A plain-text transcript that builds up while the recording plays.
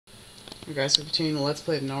Alright guys, so continuing the Let's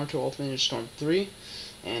Play of Naruto Ultimate Ninja Storm 3,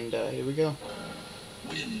 and here we go.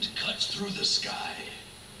 Wind cuts through the sky.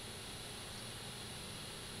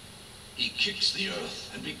 He kicks the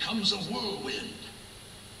earth and becomes a whirlwind.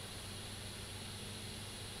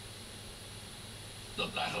 The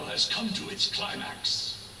battle has come to its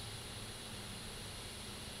climax.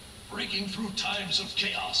 Breaking through times of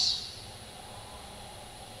chaos.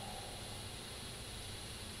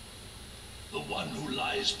 The one who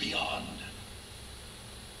lies beyond.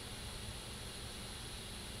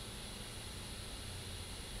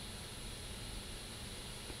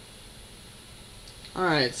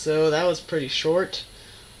 Alright, so that was pretty short.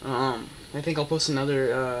 I think I'll post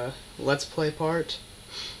another Let's Play part,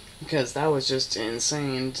 because that was just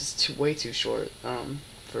insane, just way too short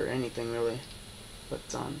for anything really. But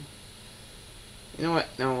you know what?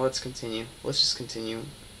 No, let's continue. Let's just continue.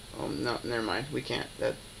 No, never mind. We can't.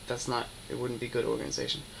 That's not. It wouldn't be good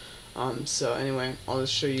organization. So anyway, I'll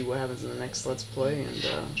just show you what happens in the next Let's Play, and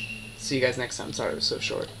see you guys next time. Sorry it was so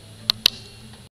short.